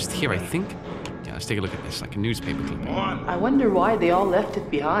paper just here, I think. Yeah, let's take a look at this, like a newspaper clipping. I wonder why they all left it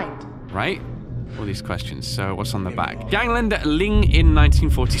behind. Right? All these questions. So, what's on the back? Gangland Ling in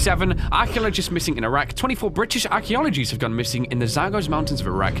 1947. Archaeologists missing in Iraq. 24 British archaeologists have gone missing in the Zagros Mountains of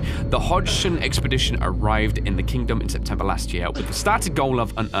Iraq. The Hodgson expedition arrived in the kingdom in September last year with the started goal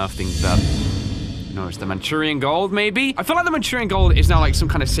of unearthing the... No, it's the Manchurian gold, maybe? I feel like the Manchurian gold is now like some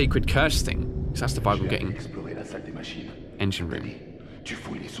kind of sacred curse thing. Because that's the vibe I'm getting. Engine room.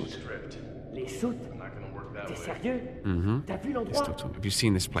 Les soutes? T'es sérieux? T'as vu l'endroit? Have you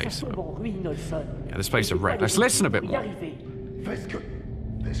seen this place? Ça tombe en ruine au sol. Yeah, this place is wrecked. Let's listen a bit more. Fais ce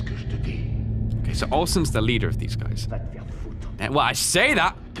que je te dis. Okay, so Olsen's the leader of these guys. Va te faire foutre. Well, I say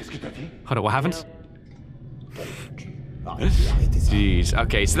that. Qu'est-ce que t'as dit? Hold on, what happened? Jeez.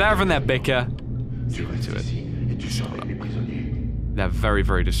 Okay, so they're having their bicker. Tu restes ici et tu surveilles les prisonniers. They're very,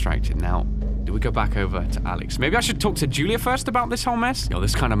 very distracted now. Do we go back over to Alex? Maybe I should talk to Julia first about this whole mess? Yo,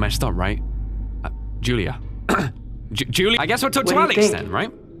 this kind of messed up, right? Julia. Julia? I guess we'll talk to What do you Alex think? then,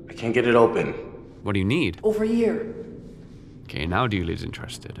 right? I can't get it open. What do you need? Over here. Okay, now Julia's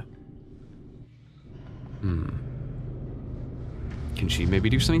interested. Can she maybe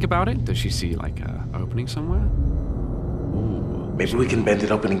do something about it? Does she see, like, a opening somewhere? Ooh. Maybe we can bend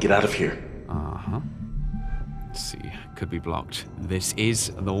it open and get out of here. Uh-huh. Let's see. Could be blocked. This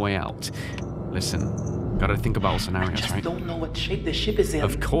is the way out. Listen, gotta think about all scenarios, Just right? don't know what shape the ship is in.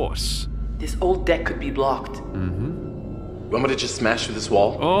 Of course. This old deck could be blocked. You want me to just smash through this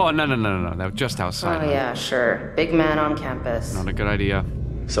wall? Oh, no. They're just outside. Oh, yeah, sure. Big man on campus. Not a good idea.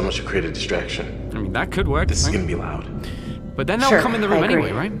 Someone should create a distraction. I mean, that could work. This is right? gonna be loud. But then they'll Sure, come in the room I agree.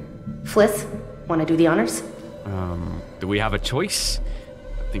 anyway, right? Fliss, want to do the honors? Do we have a choice?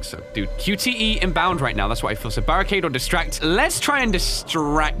 I think so. Dude, QTE inbound right now. That's what I feel. So barricade or distract. Let's try and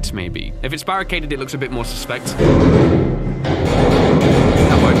distract, maybe. If it's barricaded, it looks a bit more suspect. That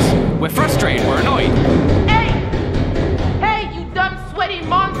works. We're frustrated. We're annoyed. Hey! Hey, you dumb, sweaty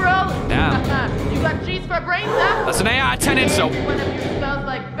mongrel! Damn. You got cheese for brains, huh? That's an 8 out of 10 insult. One of you smells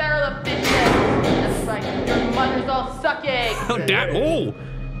like barrel of fish head. That's right. Your mother's all suck egg. Oh, damn. Oh.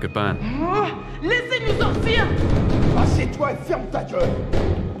 Good burn. Laissez-nous sortir! Assieds-toi et ferme ta gueule.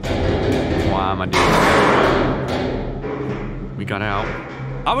 Wow, my dude. We got out.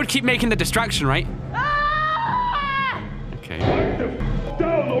 I would keep making the distraction, right? Okay.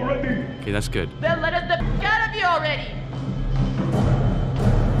 Down already. Okay, that's good. Then let us the out of you already.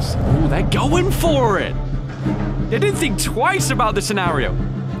 Oh, they're going for it. They didn't think twice about the scenario.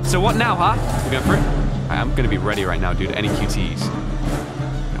 So what now, huh? We're going for it? Right, I'm gonna be ready right now, dude. Any QTs.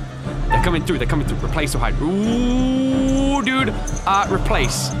 They're coming through. They're coming through. Replace or hide. Ooh, dude.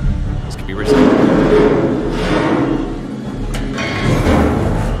 Replace. This could be risky.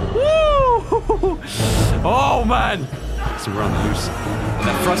 Woo! Oh, man. So we're on the loose. And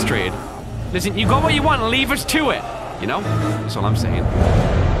they're frustrated. Listen, you got what you want. Leave us to it. You know? That's all I'm saying.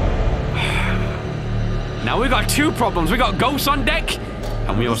 Now we got two problems. We got ghosts on deck.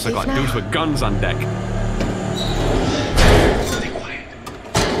 And we also got dudes with guns on deck.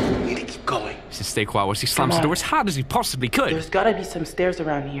 Stay quiet whilst he slams the door as hard as he possibly could. There's gotta be some stairs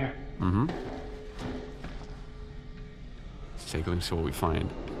around here. Let's take a look and see what we find.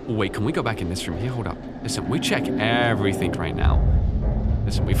 Oh, wait, can we go back in this room here? Hold up. Listen, we check everything right now.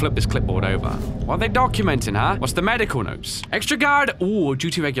 Listen, we flip this clipboard over. What are they documenting, huh? What's the medical notes? Extra guard. Ooh,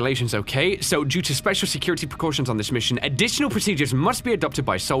 due to regulations, okay. So, due to special security precautions on this mission, additional procedures must be adopted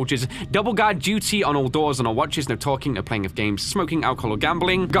by soldiers. Double guard duty on all doors and all watches. No talking, no playing of games, smoking, alcohol, or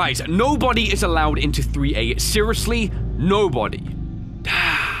gambling. Guys, nobody is allowed into 3A. Seriously, nobody.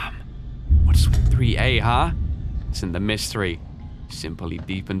 Damn. What's 3A, huh? Listen, the mystery simply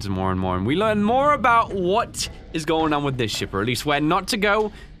deepens more and more, and we learn more about what is going on with this ship, or at least where not to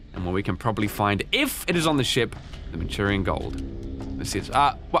go, and where we can probably find, if it is on the ship, the Manchurian gold. Let's see.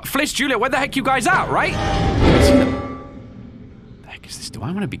 What? Fliss, Julia, where the heck you guys at, right? Let's see the heck is this? Do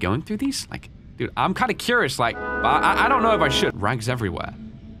I want to be going through these? Like, dude, I'm kind of curious, like, but I don't know if I should. Rags everywhere.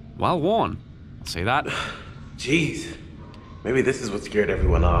 Well worn. I'll say that. Jeez. Maybe this is what scared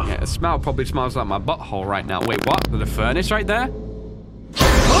everyone off. Yeah, the smell probably smells like my butthole right now. Wait, what? The furnace right there?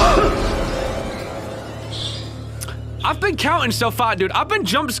 I've been counting so far, dude. I've been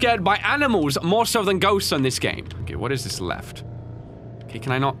jump scared by animals more so than ghosts on this game. Okay, what is this left? Okay,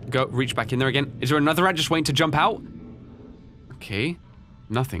 can I not go reach back in there again? Is there another rat just waiting to jump out? Okay,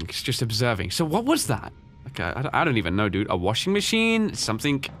 nothing. It's just observing. So what was that? Okay, I don't even know, dude. A washing machine?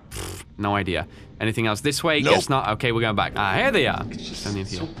 Something? Pfft, no idea. Anything else this way? Nope. Guess not. Okay, we're going back. Ah, here they are. It's just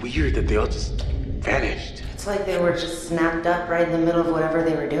so weird that they all just vanished. It's like they were just snapped up right in the middle of whatever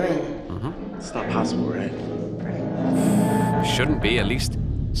they were doing. It's not possible, right? Shouldn't be, at least.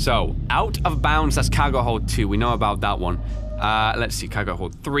 So, out of bounds, that's cargo hold 2. We know about that one. Let's see, cargo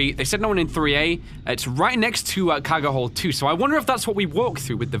hold 3. They said no one in 3A. It's right next to cargo hold 2. So I wonder if that's what we walk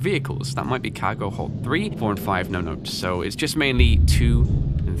through with the vehicles. That might be cargo hold 3, 4, and 5, no notes. So it's just mainly 2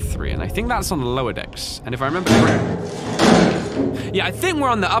 and 3. And I think that's on the lower decks. And if I remember correctly... Yeah, I think we're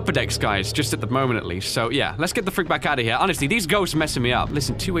on the upper decks, guys, just at the moment at least. So yeah, let's get the frick back out of here. Honestly, these ghosts are messing me up.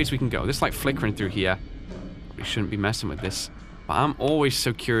 Listen, 2 ways we can go. This like flickering through here. We shouldn't be messing with this. But I'm always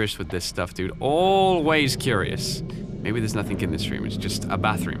so curious with this stuff, dude. Always curious. Maybe there's nothing in this room. It's just a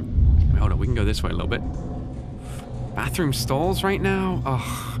bathroom. Wait, hold on. We can go this way a little bit. Bathroom stalls right now?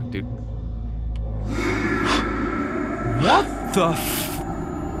 Oh, dude. What the f...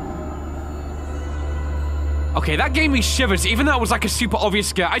 Okay, that gave me shivers, even though it was like a super obvious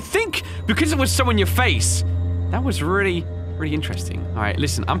scare. I think because it was so in your face, that was really interesting. All right,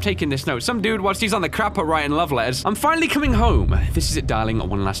 listen, I'm taking this note. Some dude, whilst he's on the crapper writing love letters, I'm finally coming home. This is it, darling.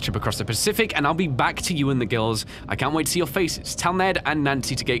 One last trip across the Pacific, and I'll be back to you and the girls. I can't wait to see your faces. Tell Ned and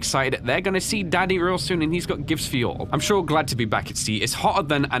Nancy to get excited. They're gonna see Daddy real soon, and he's got gifts for you all. I'm sure glad to be back at sea. It's hotter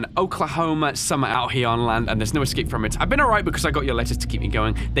than an Oklahoma summer out here on land, and there's no escape from it. I've been all right because I got your letters to keep me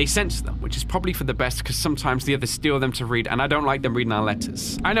going. They sent them, which is probably for the best, because sometimes the others steal them to read, and I don't like them reading our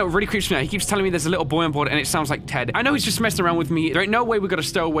letters. I know, it really creeps me out. He keeps telling me there's a little boy on board, and it sounds like Ted. I know he's just messing around with me. There ain't no way we gotta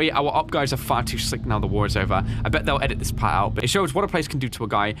stow away. Our op guys are far too slick now the war is over. I bet they'll edit this part out, but it shows what a place can do to a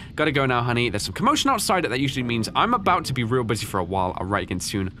guy. Gotta go now, honey. There's some commotion outside. That usually means I'm about to be real busy for a while. I'll write again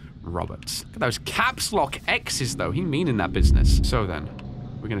soon. Robert. Look at those caps lock X's, though. He mean in that business. So then,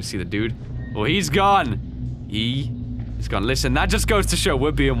 we're gonna see the dude. Oh, he's gone. He's gone. Listen, that just goes to show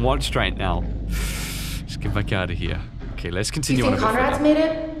we're being watched right now. Let's get back out of here. Okay, let's Do continue you on think a bit Conrad's further. made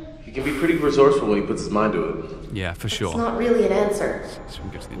it? He can be pretty resourceful when he puts his mind to it. Yeah, for sure. It's not really an answer. So we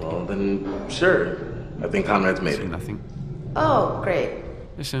go to the Well, then, sure. I think Conrad's made See it. nothing. Oh, great.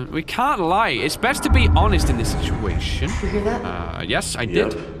 Listen, we can't lie. It's best to be honest in this situation. You hear that? Yes, I Yep.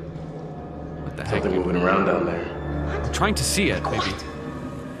 did. What the heck? Something moving around down there. Trying to see it, maybe.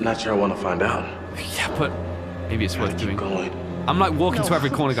 Not sure I want to find out. Yeah, but maybe it's worth Keep doing. going. I'm like walking to every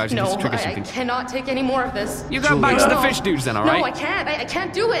corner, guys, and No, just trigger I something. cannot take any more of this. You go back to the No. fish dudes then, No, alright? I can't. I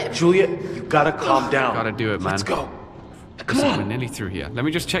can't do it. Julia, you gotta calm down. Gotta do it, man. Let's go. Listen, we're nearly through here. Let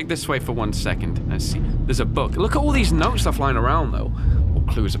me just check this way for 1 second. Let's see. There's a book. Look at all these notes stuff lying around, though. All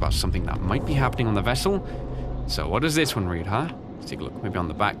clues about something that might be happening on the vessel. So what does this one read, huh? Let's take a look. Maybe on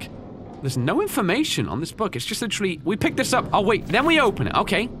the back. There's no information on this book. It's just literally, we picked this up. Oh, wait, then we open it.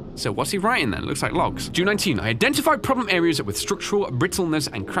 Okay. So what's he writing then? Looks like logs. June 19, I identified problem areas with structural brittleness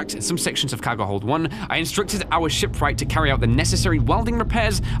and cracks in some sections of cargo hold 1. I instructed our shipwright to carry out the necessary welding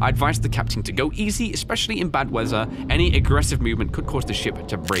repairs. I advised the captain to go easy, especially in bad weather. Any aggressive movement could cause the ship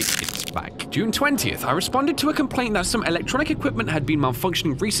to break its back. June 20th, I responded to a complaint that some electronic equipment had been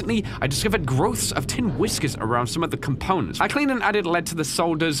malfunctioning recently. I discovered growths of tin whiskers around some of the components. I cleaned and added lead to the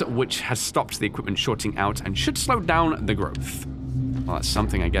solders, which has stopped the equipment shorting out and should slow down the growth. Well, that's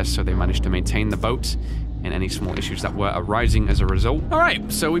something, I guess, so they managed to maintain the boat and any small issues that were arising as a result. All right,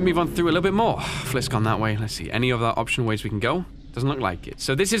 so we move on through a little bit more. Flisk gone that way. Let's see. Any other option ways we can go? Doesn't look like it.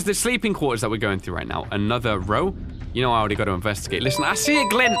 So this is the sleeping quarters that we're going through right now. Another row. You know, I already got to investigate. Listen, I see it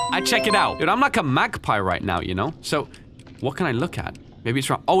glint. I check it out. Dude, I'm like a magpie right now, you know? So what can I look at? Maybe it's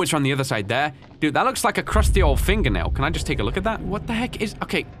around... Oh, it's around the other side there. Dude, that looks like a crusty old fingernail. Can I just take a look at that? What the heck is...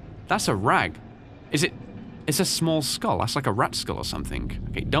 Okay, that's a rag. Is it... It's a small skull. That's like a rat skull or something.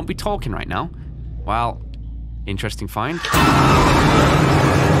 Okay, don't be talking right now. Well, interesting find.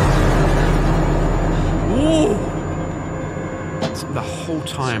 Ooh! The whole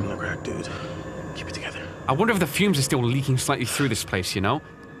time. Dude, keep it together. I wonder if the fumes are still leaking slightly through this place, you know?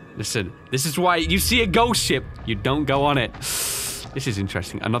 Listen, this is why you see a ghost ship, you don't go on it. This is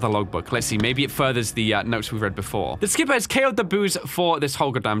interesting. Another logbook. Let's see. Maybe it furthers the notes we've read before. The skipper has KO'd the booze for this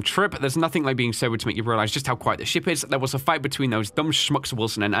whole goddamn trip. There's nothing like being sober to make you realize just how quiet the ship is. There was a fight between those dumb schmucks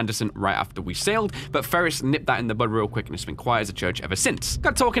Wilson and Anderson right after we sailed, but Ferris nipped that in the bud real quick and it's been quiet as a church ever since.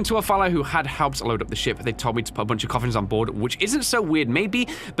 Got talking to a fellow who had helped load up the ship. They told me to put a bunch of coffins on board, which isn't so weird maybe,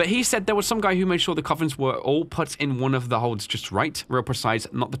 but he said there was some guy who made sure the coffins were all put in one of the holds just right. Real precise,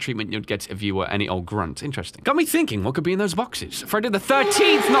 not the treatment you'd get if you were any old grunt. Interesting. Got me thinking, what could be in those boxes? Friday the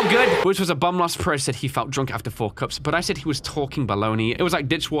 13th, not good. Which was a bum loss. Perez said he felt drunk after 4 cups, but I said he was talking baloney. It was like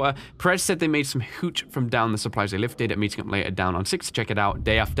ditch water. Perez said they made some hooch from down the supplies they lifted, meeting up later down on 6 to check it out.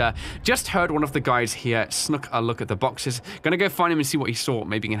 Day after, just heard one of the guys here snuck a look at the boxes. Gonna go find him and see what he saw.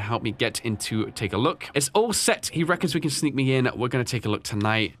 Maybe he can help me get into take a look. It's all set. He reckons we can sneak me in. We're gonna take a look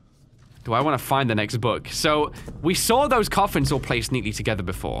tonight. Do I want to find the next book? So, we saw those coffins all placed neatly together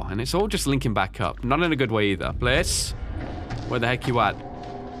before, and it's all just linking back up. Not in a good way either. Bliss? Where the heck you at?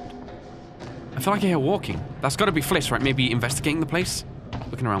 I feel like I hear walking. That's got to be Fliss, right? Maybe investigating the place?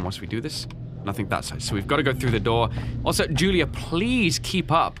 Looking around whilst we do this? Nothing that side. So we've got to go through the door. Also, Julia, please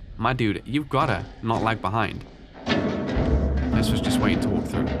keep up. My dude, you've got to not lag behind. This was just waiting to walk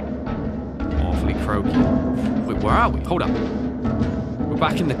through. Awfully croaky. Wait, where are we? Hold up. We're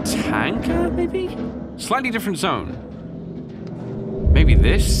back in the tanker, maybe? Slightly different zone. Maybe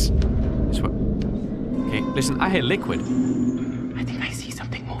this? This what? Okay, listen, I hear liquid. I think I see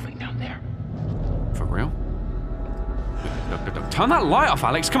something moving down there. For real? Look. Turn that light off,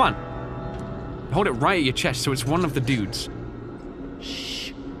 Alex. Come on. Hold it right at your chest so it's one of the dudes.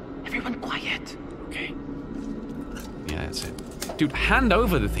 Shh. Everyone quiet. Okay. Yeah, that's it. Dude, hand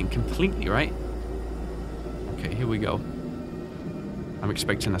over the thing completely, right? Okay, here we go. I'm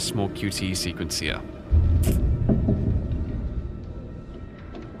expecting a small QTE sequence here.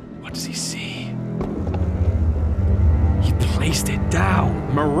 What does he see? He placed it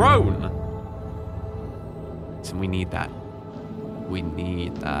down. Maroon! So we need that. We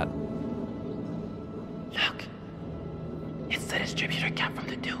need that. Look. It's the distributor cap from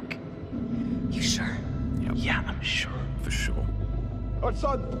the Duke. You sure? Yep. Yeah, I'm sure. For sure.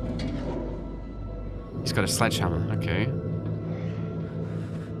 Hudson! He's got a sledgehammer. Okay.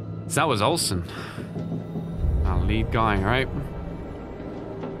 So that was Olsen. Our lead guy, right?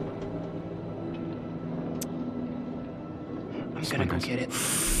 I'm gonna go get it.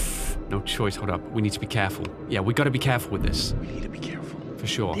 No choice. Hold up. We need to be careful. Yeah, we gotta be careful with this. We need to be careful. For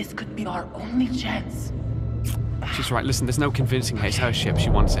sure. This could be our only chance. She's right. Listen, there's no convincing her. It's her ship. She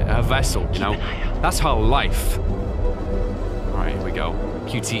wants it. Her vessel, you know? That's her life. All right, here we go.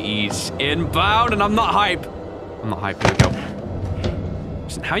 QTE's inbound, and I'm not hype. I'm not hyped. Here we go.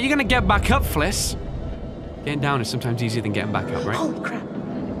 Listen, how are you gonna get back up, Fliss? Getting down is sometimes easier than getting back up, right? Holy crap.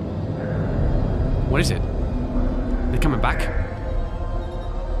 What is it? They're coming back?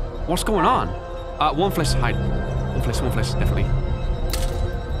 What's going on? One Fliss, hide. One Fliss, definitely.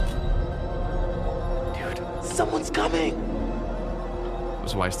 Dude. Someone's coming. It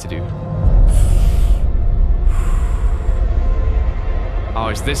was wise to do. Oh,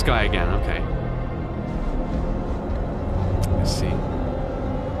 it's this guy again. Okay. Let's see.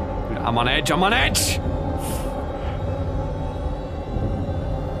 Dude, I'm on edge. I'm on edge!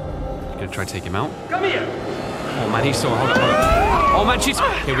 Gonna try to take him out. Come here! Oh man, he's so... Hold on. Oh man, she's...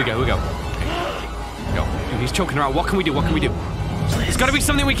 Here we go. Okay. Go. Dude, he's choking her out. What can we do? There's gotta be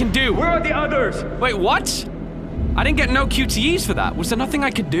something we can do. Where are the others? Wait, what? I didn't get no QTEs for that. Was there nothing I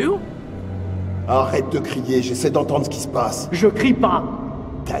could do? Arrête de crier, j'essaie d'entendre ce qui se passe. Je crie pas.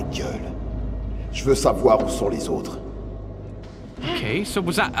 Ta gueule. Je veux savoir où sont les autres. Okay, so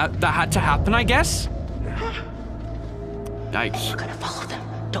was that... that had to happen, I guess? Yikes. We're gonna follow them.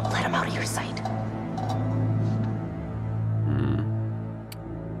 Don't let them out of your sight.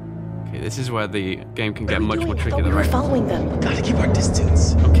 Okay, this is where the game can get much more tricky than We're right. following them. Gotta keep our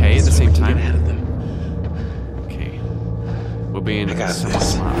distance. Okay, at the same time. Get ahead of them. Okay. We're being I got somewhat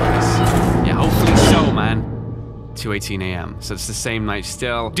this. smart about this. Yeah, hopefully so, man. 2:18 a.m. So it's the same night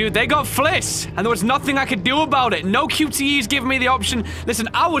still. Dude, they got Fliss, and there was nothing I could do about it. No QTEs giving me the option. Listen,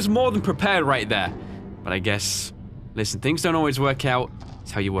 I was more than prepared right there. But I guess, listen, things don't always work out.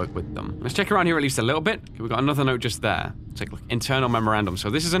 It's how you work with them. Let's check around here at least a little bit. Okay, we've got another note just there. Take a look. Internal memorandum. So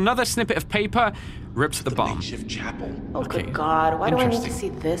this is another snippet of paper ripped at the bottom. Makeshift chapel. Oh, Okay. good God. Why do I need to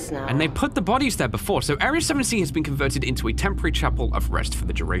Interesting. see this now? And they put the bodies there before, so Area 7C has been converted into a temporary chapel of rest for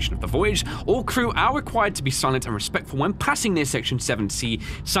the duration of the voyage. All crew are required to be silent and respectful when passing near Section 7C.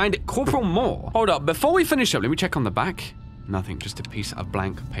 Signed, Corporal Moore. Hold up, before we finish up, let me check on the back. Nothing, just a piece of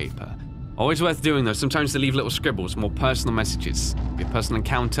blank paper. Always worth doing, though. Sometimes they leave little scribbles, more personal messages. Be a personal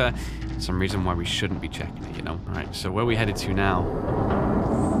encounter, some reason why we shouldn't be checking it, you know? All right, so where are we headed to now?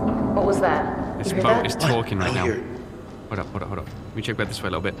 What was that? This You heard boat that? is talking right now. Here. Hold up. Let me check back this way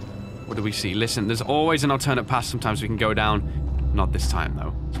a little bit. What do we see? Listen, there's always an alternate path sometimes we can go down. Not this time,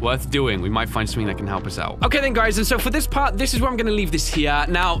 though. It's worth doing. We might find something that can help us out. Okay, then, guys, and so for this part, this is where I'm going to leave this here.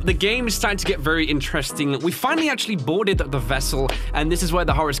 Now, the game is starting to get very interesting. We finally actually boarded the vessel, and this is where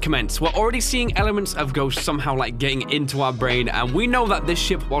the horrors commence. We're already seeing elements of ghosts somehow, like, getting into our brain, and we know that this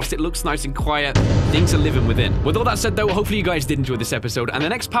ship, whilst it looks nice and quiet, things are living within. With all that said, though, hopefully you guys did enjoy this episode, and the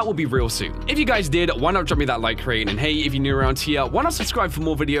next part will be real soon. If you guys did, why not drop me that like rating? And hey, if you're new around here, why not subscribe for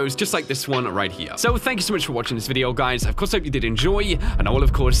more videos just like this one right here? So, thank you so much for watching this video, guys. Of course, I hope you did enjoy, and I will,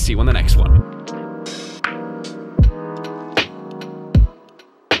 of course, see you on the next one.